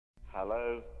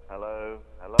Hello, hello,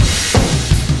 hello.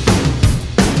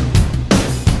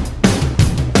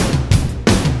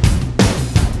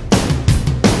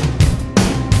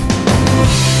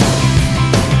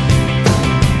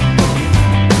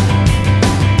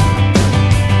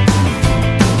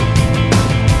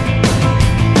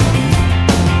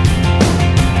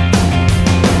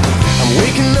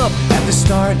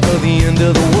 Start of the end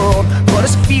of the world, but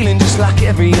it's feeling just like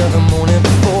every other morning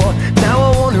before. Now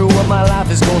I wonder what my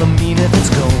life is gonna mean if it's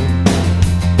gone.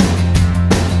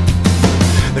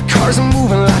 The cars are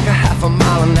moving like a half a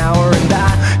mile an hour, and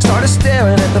I started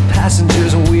staring at the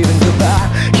passengers and waving goodbye.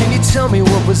 Can you tell me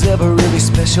what was ever really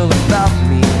special about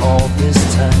me all this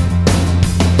time?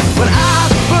 But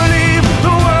I believe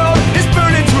the world is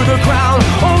burning to the ground.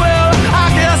 Oh well,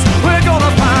 I guess we're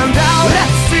gonna find out.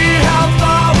 Let's see how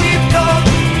far we've come.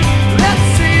 Let's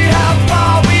see how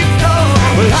far we've come.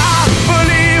 Well, I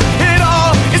believe it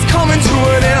all is coming to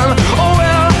an end. Oh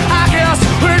well, I guess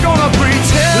we're gonna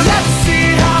pretend. Let's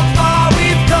see how far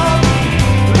we've come.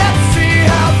 Let's see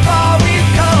how far we've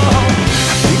come.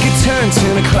 I think it turned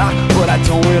 10 o'clock, but I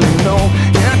don't really know.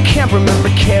 And I can't remember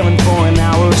caring for an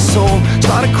hour or so.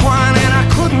 Started crying and I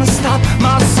couldn't stop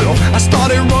myself. I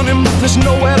started running, but there's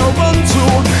nowhere to run to.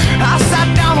 I sat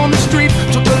down on the street,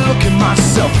 took a look at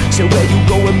myself. Said, where you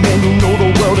going, man? You know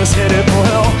the world is headed for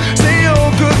hell. Say your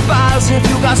goodbyes if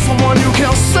you got someone you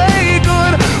can say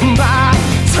goodbye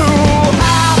to.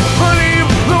 I believe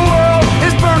the world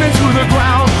is burning to the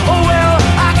ground. Oh well,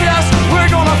 I guess we're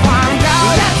gonna find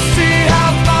out. Let's see how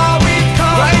far we've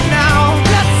come right now.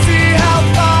 Let's see how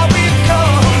far we've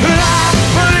come. I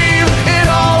believe it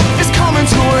all is coming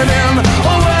to an end.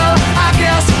 Oh well, I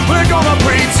guess we're gonna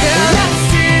pretend. Let's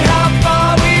see how far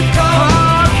we've come.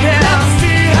 Oh, yeah. Let's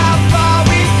see how far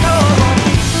we've come.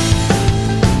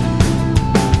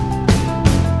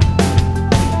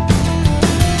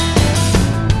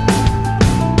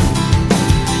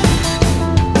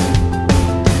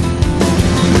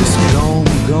 It's gone,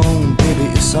 gone, baby,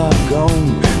 it's all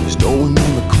gone. There's no one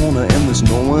on the corner and there's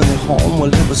no one at home.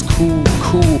 Well, it was cool,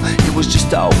 cool, it was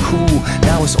just all cool.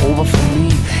 Now it's over for me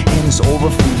and it's over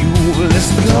for you. Well,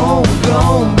 it's gone,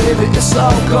 gone, baby, it's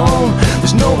all gone.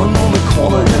 There's no one on the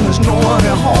corner and there's no one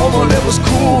at home. Well, it was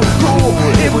cool, cool,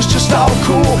 it was just all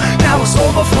cool. Now it's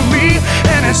over for me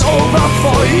and it's over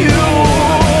for you.